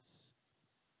teammates.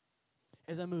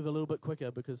 As I move a little bit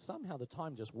quicker, because somehow the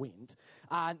time just went.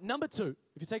 Number 2,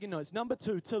 if you're taking notes, number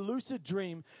 2, to lucid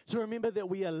dream, to remember that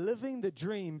we are living the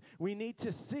dream, we need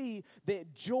to see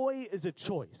that joy is a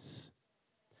choice.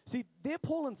 See, there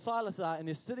Paul and Silas are, and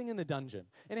they're sitting in the dungeon.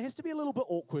 And it has to be a little bit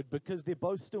awkward because they're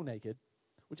both still naked,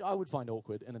 which I would find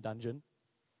awkward in a dungeon.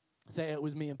 Say it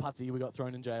was me and Putty, we got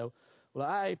thrown in jail. We're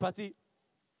like, hey, Putty,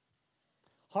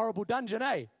 horrible dungeon,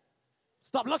 eh?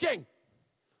 Stop looking.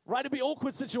 Right, it'd be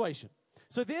awkward situation.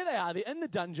 So there they are, they're in the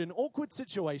dungeon, awkward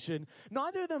situation.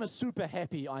 Neither of them are super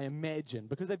happy, I imagine,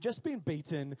 because they've just been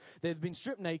beaten, they've been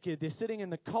stripped naked, they're sitting in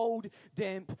the cold,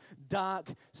 damp, dark,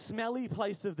 smelly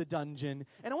place of the dungeon.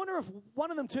 And I wonder if one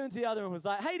of them turned to the other and was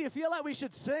like, hey, do you feel like we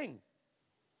should sing?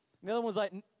 And the other one was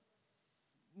like,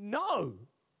 no,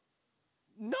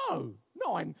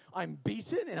 I'm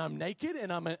beaten and I'm naked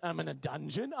and I'm in a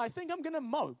dungeon. I think I'm going to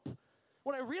mope.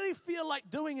 What I really feel like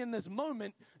doing in this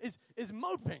moment is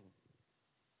moping.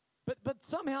 But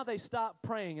somehow they start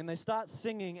praying and they start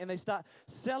singing and they start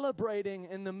celebrating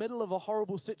in the middle of a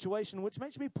horrible situation, which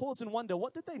makes me pause and wonder,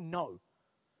 what did they know?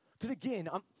 Because again,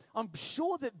 I'm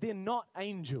sure that they're not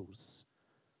angels.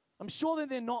 I'm sure that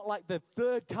they're not like the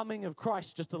third coming of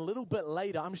Christ just a little bit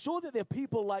later. I'm sure that they're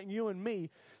people like you and me.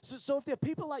 So if they're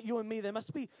people like you and me, they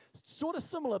must be sort of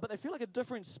similar, but they feel like a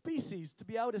different species to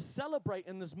be able to celebrate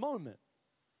in this moment.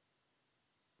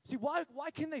 See, why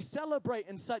can they celebrate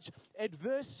in such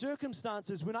adverse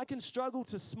circumstances when I can struggle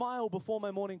to smile before my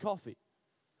morning coffee?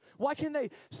 Why can they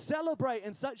celebrate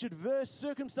in such adverse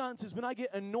circumstances when I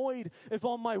get annoyed if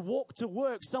on my walk to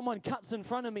work someone cuts in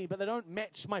front of me but they don't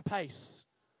match my pace?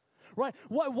 Right?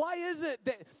 Why is it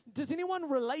that, does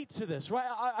anyone relate to this, right?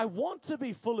 I want to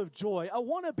be full of joy. I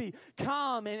want to be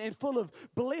calm and full of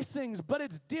blessings, but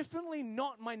it's definitely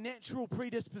not my natural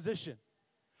predisposition.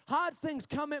 Hard things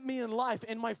come at me in life,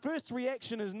 and my first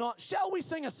reaction is not, shall we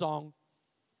sing a song?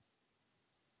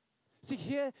 See,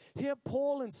 here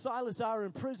Paul and Silas are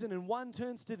in prison, and one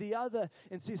turns to the other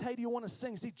and says, hey, do you want to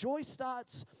sing? See, joy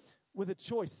starts with a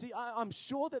choice. See, I'm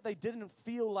sure that they didn't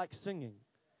feel like singing.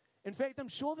 In fact, I'm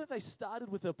sure that they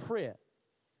started with a prayer.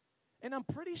 And I'm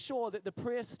pretty sure that the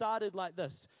prayer started like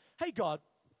this. Hey, God,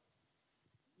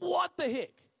 what the heck?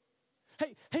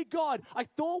 Hey, God, I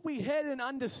thought we had an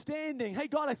understanding. Hey,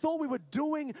 God, I thought we were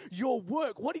doing your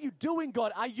work. What are you doing,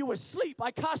 God? Are you asleep?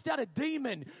 I cast out a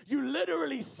demon. You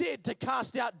literally said to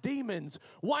cast out demons.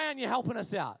 Why aren't you helping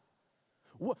us out?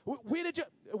 Where did you?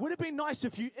 It would have been nice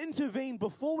if you intervened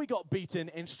before we got beaten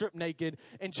and stripped naked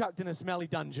and chucked in a smelly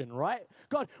dungeon, right?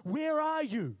 God, where are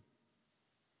you?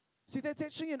 See, that's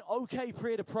actually an okay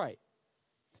prayer to pray.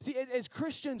 See, as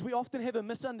Christians, we often have a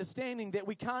misunderstanding that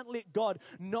we can't let God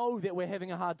know that we're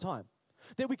having a hard time.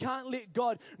 That we can't let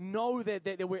God know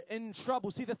that we're in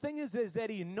trouble. See, the thing is that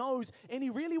He knows, and He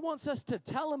really wants us to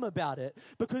tell Him about it,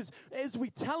 because as we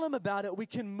tell Him about it, we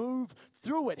can move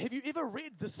through it. Have you ever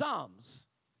read the Psalms?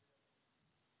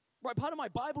 Right, part of my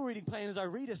Bible reading plan is I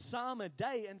read a psalm a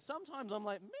day, and sometimes I'm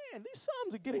like, man, these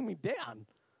psalms are getting me down.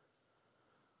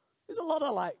 There's a lot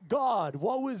of like, God,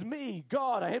 woe is me.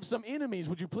 God, I have some enemies.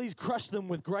 Would you please crush them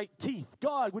with great teeth?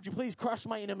 God, would you please crush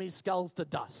my enemies' skulls to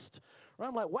dust? Right,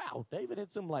 I'm like, wow, David had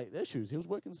some like issues. He was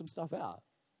working some stuff out.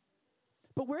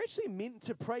 But we're actually meant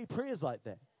to pray prayers like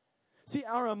that. See,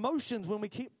 our emotions, when we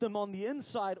keep them on the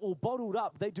inside all bottled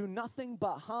up, they do nothing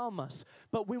but harm us.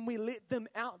 But when we let them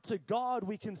out to God,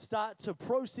 we can start to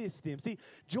process them. See,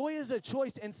 joy is a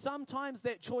choice, and sometimes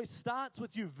that choice starts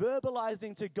with you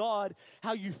verbalizing to God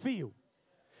how you feel.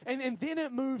 And then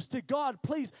it moves to God,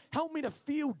 please help me to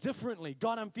feel differently.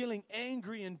 God, I'm feeling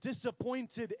angry and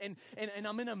disappointed and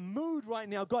I'm in a mood right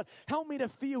now. God, help me to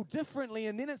feel differently.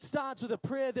 And then it starts with a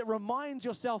prayer that reminds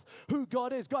yourself who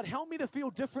God is. God, help me to feel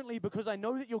differently because I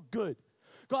know that you're good.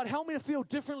 God, help me to feel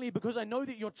differently because I know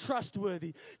that you're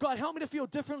trustworthy. God, help me to feel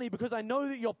differently because I know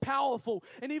that you're powerful.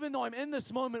 And even though I'm in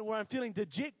this moment where I'm feeling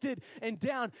dejected and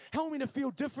down, help me to feel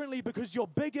differently because you're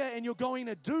bigger and you're going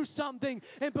to do something.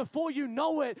 And before you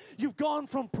know it, you've gone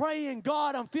from praying,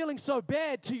 God, I'm feeling so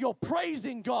bad, to you're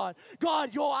praising God.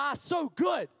 God, you are so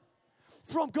good.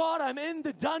 From God, I'm in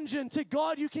the dungeon, to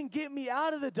God, you can get me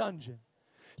out of the dungeon.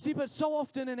 See, but so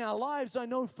often in our lives, I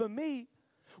know for me,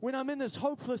 when I'm in this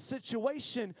hopeless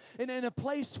situation and in a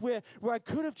place where I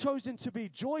could have chosen to be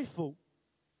joyful,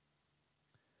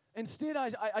 instead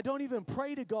I don't even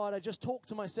pray to God, I just talk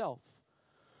to myself.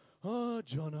 Oh,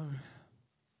 Jono.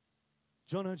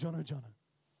 Jono.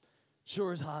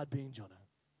 Sure is hard being Jono.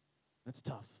 It's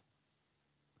tough.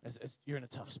 You're in a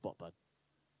tough spot, bud.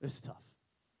 It's tough.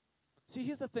 See,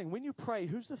 here's the thing. When you pray,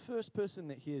 who's the first person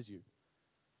that hears you?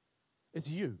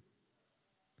 It's you.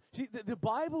 See, the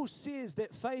Bible says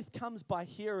that faith comes by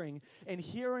hearing, and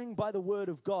hearing by the word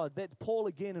of God. That's Paul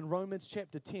again in Romans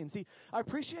chapter 10. See, I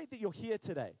appreciate that you're here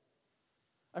today.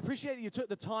 I appreciate that you took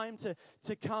the time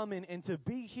to come and to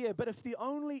be here. But if the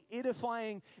only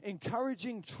edifying,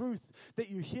 encouraging truth that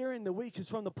you hear in the week is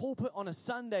from the pulpit on a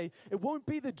Sunday, it won't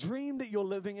be the dream that you're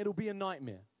living, it'll be a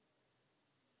nightmare.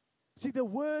 See, the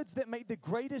words that make the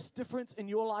greatest difference in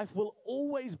your life will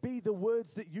always be the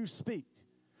words that you speak.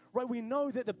 Right, we know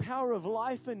that the power of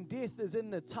life and death is in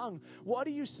the tongue. What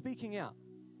are you speaking out?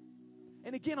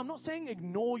 And again, I'm not saying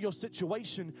ignore your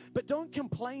situation, but don't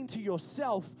complain to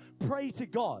yourself. Pray to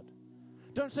God.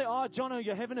 Don't say, oh, Jono,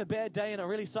 you're having a bad day and it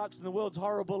really sucks and the world's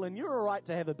horrible and you're all right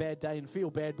to have a bad day and feel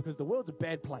bad because the world's a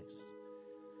bad place.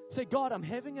 Say, God, I'm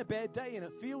having a bad day and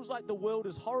it feels like the world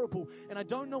is horrible and I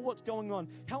don't know what's going on.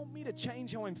 Help me to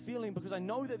change how I'm feeling because I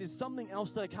know that there's something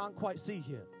else that I can't quite see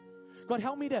here. God,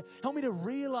 help me to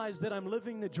realize that I'm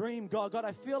living the dream. God,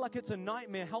 I feel like it's a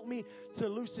nightmare. Help me to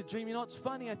lucid dream. You know, it's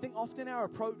funny. I think often our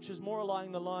approach is more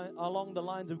along the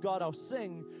lines of, God, I'll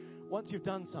sing once you've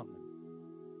done something.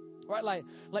 Right?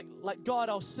 Like God,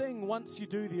 I'll sing once you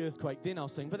do the earthquake, then I'll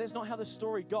sing. But that's not how the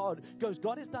story goes.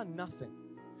 God has done nothing.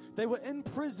 They were in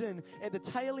prison at the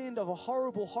tail end of a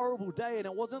horrible, horrible day, and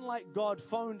it wasn't like God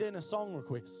phoned in a song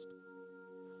request.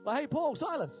 Like, hey, Paul,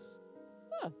 Silas,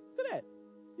 look at that.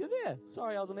 You're there.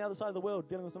 Sorry, I was on the other side of the world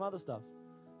dealing with some other stuff.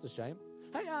 It's a shame.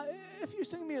 Hey, if you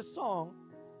sing me a song,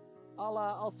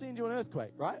 I'll send you an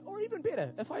earthquake, right? Or even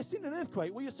better, if I send an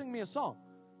earthquake, will you sing me a song?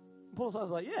 And Paul was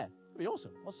like, yeah, that'd be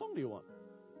awesome. What song do you want?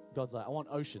 God's like, I want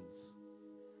oceans.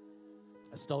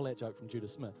 I stole that joke from Judah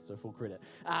Smith, so full credit.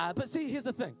 But see, here's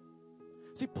the thing.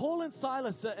 See, Paul and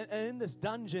Silas are in this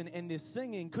dungeon and they're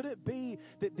singing. Could it be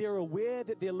that they're aware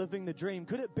that they're living the dream?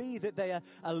 Could it be that they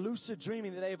are lucid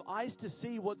dreaming, that they have eyes to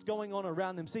see what's going on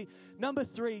around them? See, number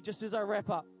 3, just as I wrap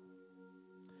up,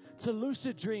 to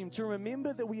lucid dream, to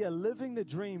remember that we are living the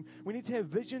dream, we need to have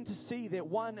vision to see that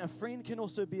 1, a friend can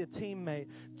also be a teammate.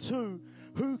 2,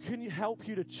 who can help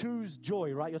you to choose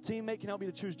joy, right? Your teammate can help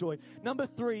you to choose joy. Number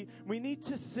 3, we need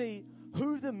to see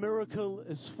who the miracle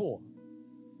is for.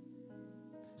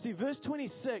 See, verse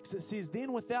 26, it says,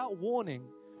 then without warning,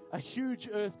 a huge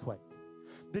earthquake.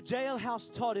 The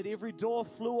jailhouse tottered, every door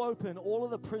flew open, all of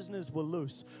the prisoners were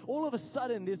loose. All of a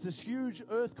sudden, there's this huge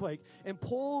earthquake, and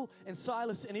Paul and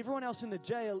Silas and everyone else in the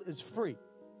jail is free.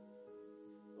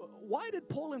 Why did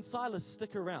Paul and Silas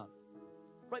stick around?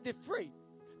 Right, they're free.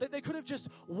 They could have just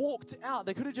walked out.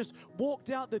 They could have just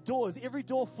walked out the doors. Every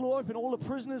door flew open. All the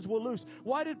prisoners were loose.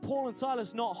 Why did Paul and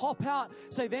Silas not hop out,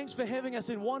 say thanks for having us,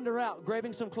 and wander out,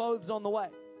 grabbing some clothes on the way?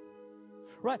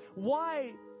 Right?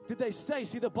 Why Did they stay?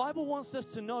 See, the Bible wants us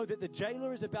to know that the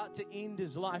jailer is about to end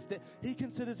his life, that he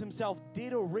considers himself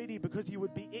dead already because he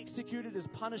would be executed as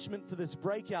punishment for this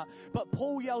breakout. But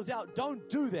Paul yells out, don't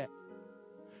do that.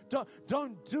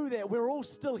 Don't do that. We're all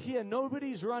still here.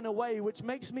 Nobody's run away, which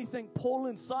makes me think Paul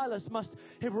and Silas must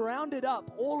have rounded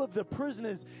up all of the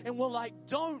prisoners and were like,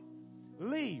 don't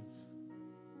leave.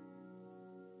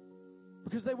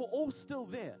 Because they were all still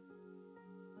there.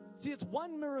 See, it's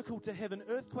one miracle to have an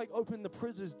earthquake open the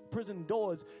prison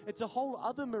doors. It's a whole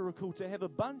other miracle to have a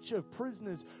bunch of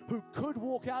prisoners who could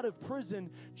walk out of prison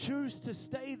choose to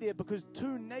stay there because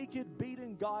two naked,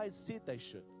 beaten guys said they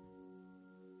should.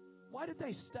 Why did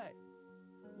they stay?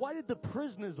 Why did the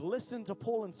prisoners listen to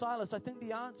Paul and Silas? I think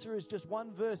the answer is just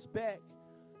one verse back.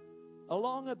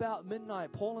 Along about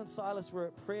midnight, Paul and Silas were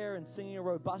at prayer and singing a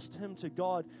robust hymn to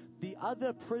God. The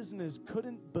other prisoners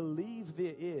couldn't believe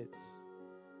their ears.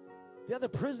 The other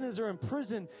prisoners are in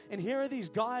prison, and here are these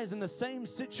guys in the same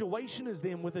situation as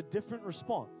them with a different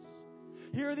response.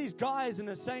 Here are these guys in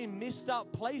the same messed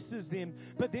up place as them,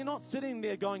 but they're not sitting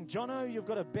there going, Jono, you've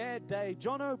got a bad day.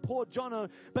 Jono, poor Jono.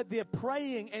 But they're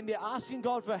praying and they're asking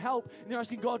God for help, and they're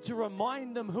asking God to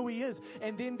remind them who He is,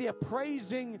 and then they're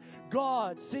praising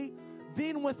God. See,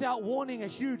 then without warning, a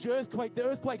huge earthquake. The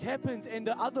earthquake happens, and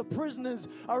the other prisoners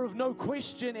are of no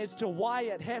question as to why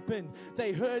it happened.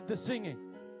 They heard the singing.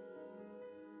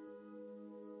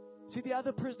 See, the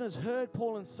other prisoners heard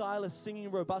Paul and Silas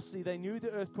singing robustly. They knew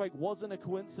the earthquake wasn't a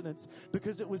coincidence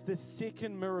because it was the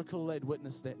second miracle they'd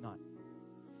witnessed that night.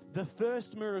 The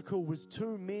first miracle was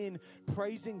two men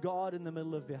praising God in the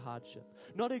middle of their hardship.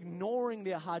 Not ignoring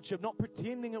their hardship, not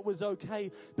pretending it was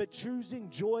okay, but choosing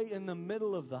joy in the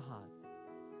middle of the hard.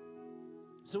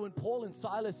 So when Paul and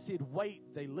Silas said, wait,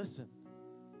 they listened.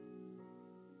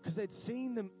 Because they'd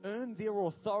seen them earn their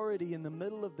authority in the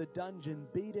middle of the dungeon,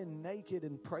 beaten, naked,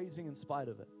 and praising in spite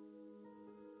of it.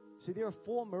 See, there are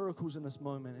 4 miracles in this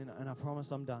moment, and I promise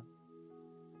I'm done.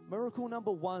 Miracle number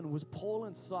 1 was Paul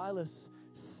and Silas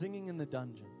singing in the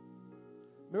dungeon.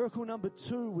 Miracle number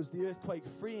 2 was the earthquake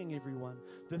freeing everyone.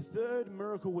 The third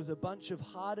miracle was a bunch of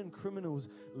hardened criminals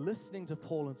listening to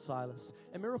Paul and Silas.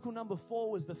 And miracle number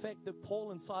 4 was the fact that Paul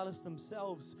and Silas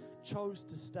themselves chose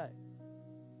to stay.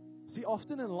 See,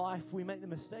 often in life, we make the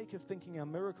mistake of thinking our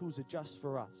miracles are just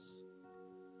for us.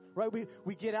 Right?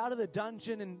 We get out of the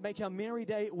dungeon and make our merry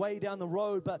way down the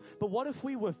road, but what if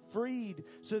we were freed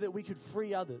so that we could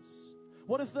free others?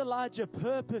 What if the larger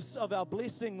purpose of our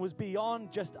blessing was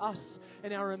beyond just us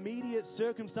and our immediate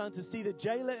circumstances? See, the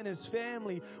jailer and his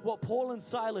family, what Paul and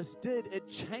Silas did, it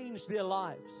changed their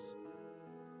lives.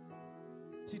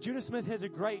 See, Judah Smith has a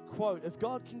great quote, if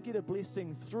God can get a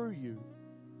blessing through you,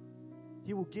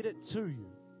 He will get it to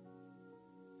you.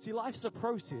 See, life's a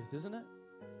process, isn't it?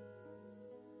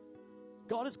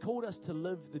 God has called us to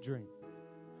live the dream.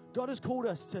 God has called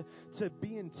us to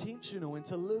be intentional and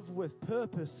to live with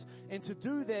purpose. And to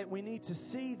do that, we need to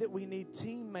see that we need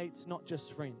teammates, not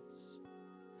just friends.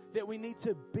 That we need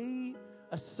to be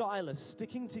a Silas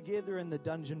sticking together in the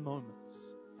dungeon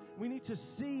moments. We need to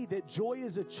see that joy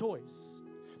is a choice.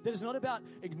 That it's not about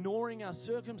ignoring our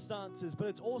circumstances, but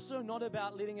it's also not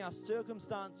about letting our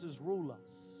circumstances rule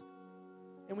us.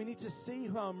 And we need to see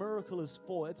who our miracle is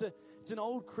for. It's an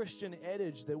old Christian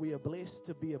adage that we are blessed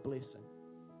to be a blessing.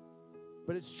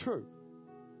 But it's true.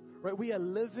 Right? We are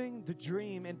living the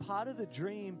dream, and part of the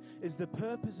dream is the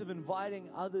purpose of inviting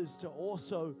others to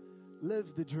also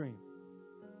live the dream.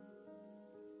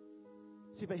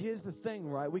 See, but here's the thing,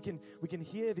 right? We can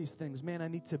hear these things. Man, I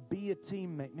need to be a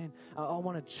teammate. Man, I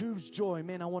want to choose joy.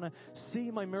 Man, I want to see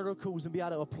my miracles and be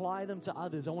able to apply them to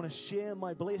others. I want to share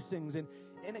my blessings. And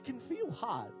it can feel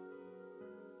hard.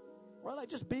 Right? Like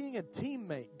just being a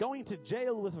teammate, going to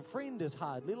jail with a friend is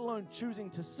hard, let alone choosing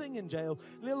to sing in jail,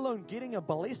 let alone getting a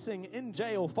blessing in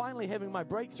jail, finally having my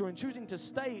breakthrough and choosing to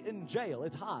stay in jail.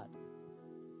 It's hard.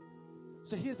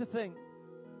 So here's the thing.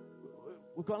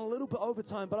 We've gone a little bit over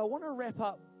time, but I want to wrap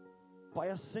up by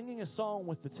us singing a song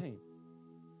with the team.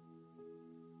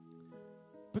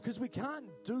 Because we can't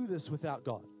do this without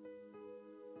God.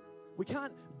 We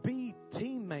can't be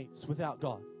teammates without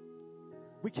God.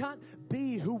 We can't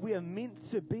be who we are meant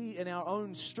to be in our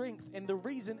own strength. And the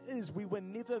reason is we were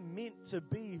never meant to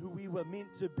be who we were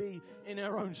meant to be in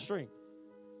our own strength.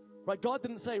 Right? God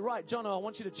didn't say, right, Jono, I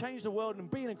want you to change the world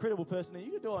and be an incredible person. And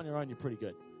you can do it on your own, you're pretty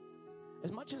good.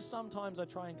 As much as sometimes I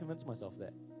try and convince myself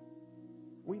that.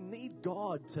 We need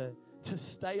God to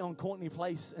stay on Courtney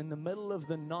Place in the middle of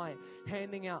the night,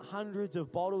 handing out hundreds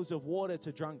of bottles of water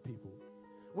to drunk people.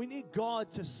 We need God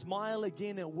to smile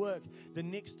again at work the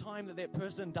next time that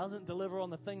person doesn't deliver on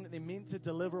the thing that they're meant to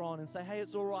deliver on and say, hey,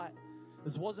 it's all right.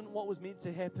 This wasn't what was meant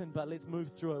to happen, but let's move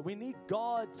through it. We need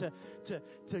God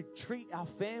to treat our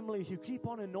family who keep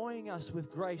on annoying us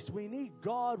with grace. We need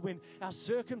God when our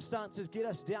circumstances get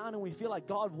us down and we feel like,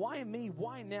 God, why me?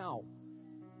 Why now?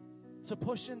 To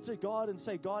push into God and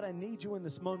say, God, I need you in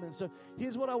this moment. So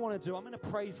here's what I want to do. I'm going to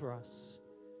pray for us.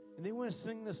 And then we're going to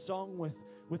sing this song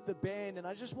with the band. And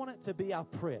I just want it to be our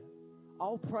prayer.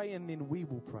 I'll pray and then we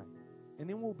will pray. And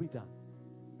then we'll be done.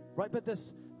 Right? But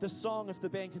this song, if the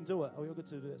band can do it. Are we all good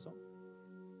to do that song?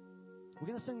 We're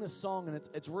going to sing this song, and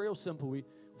it's real simple. We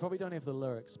probably don't have the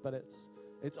lyrics, but it's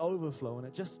overflow.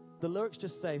 And the lyrics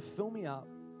just say, fill me up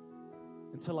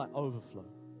until I overflow.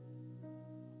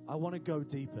 I want to go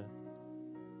deeper.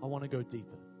 I want to go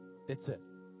deeper. That's it.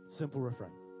 Simple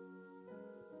refrain.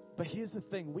 But here's the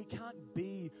thing. We can't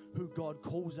be who God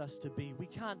calls us to be. We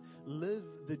can't live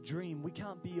the dream. We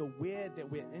can't be aware that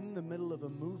we're in the middle of a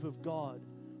move of God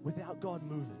without God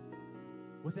moving,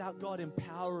 without God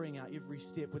empowering our every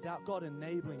step, without God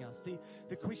enabling us. See,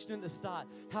 the question at the start,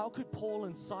 how could Paul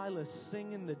and Silas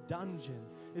sing in the dungeon,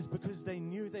 is because they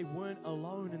knew they weren't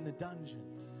alone in the dungeon.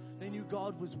 They knew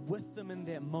God was with them in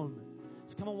that moment.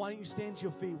 So come on, why don't you stand to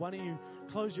your feet? Why don't you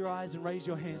close your eyes and raise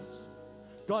your hands?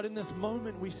 God, in this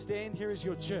moment, we stand here as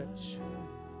your church.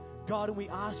 God, and we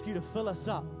ask you to fill us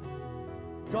up.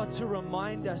 God, to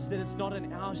remind us that it's not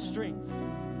in our strength.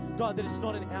 God, that it's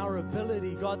not in our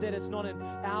ability. God, that it's not in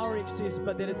our excess,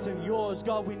 but that it's in yours.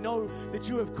 God, we know that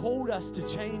you have called us to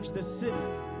change the city.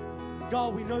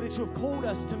 God, we know that you have called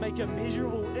us to make a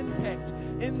measurable impact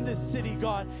in this city,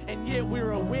 God, and yet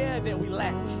we're aware that we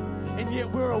lack. And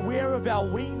yet we're aware of our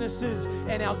weaknesses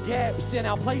and our gaps and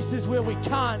our places where we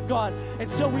can't, God. And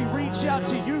so we reach out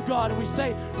to you, God, and we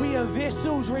say, we are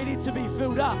vessels ready to be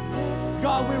filled up.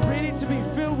 God, we're ready to be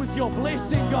filled with your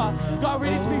blessing, God. God,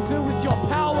 ready to be filled with your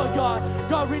power, God.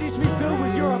 God, ready to be filled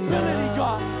with your ability,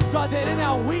 God. God, that in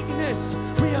our weakness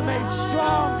we are made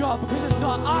strong, God, because it's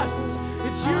not us,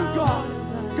 it's you, God.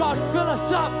 God, fill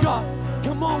us up, God.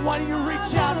 Come on, why don't you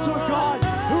reach out to a God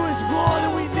who is more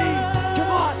than we need?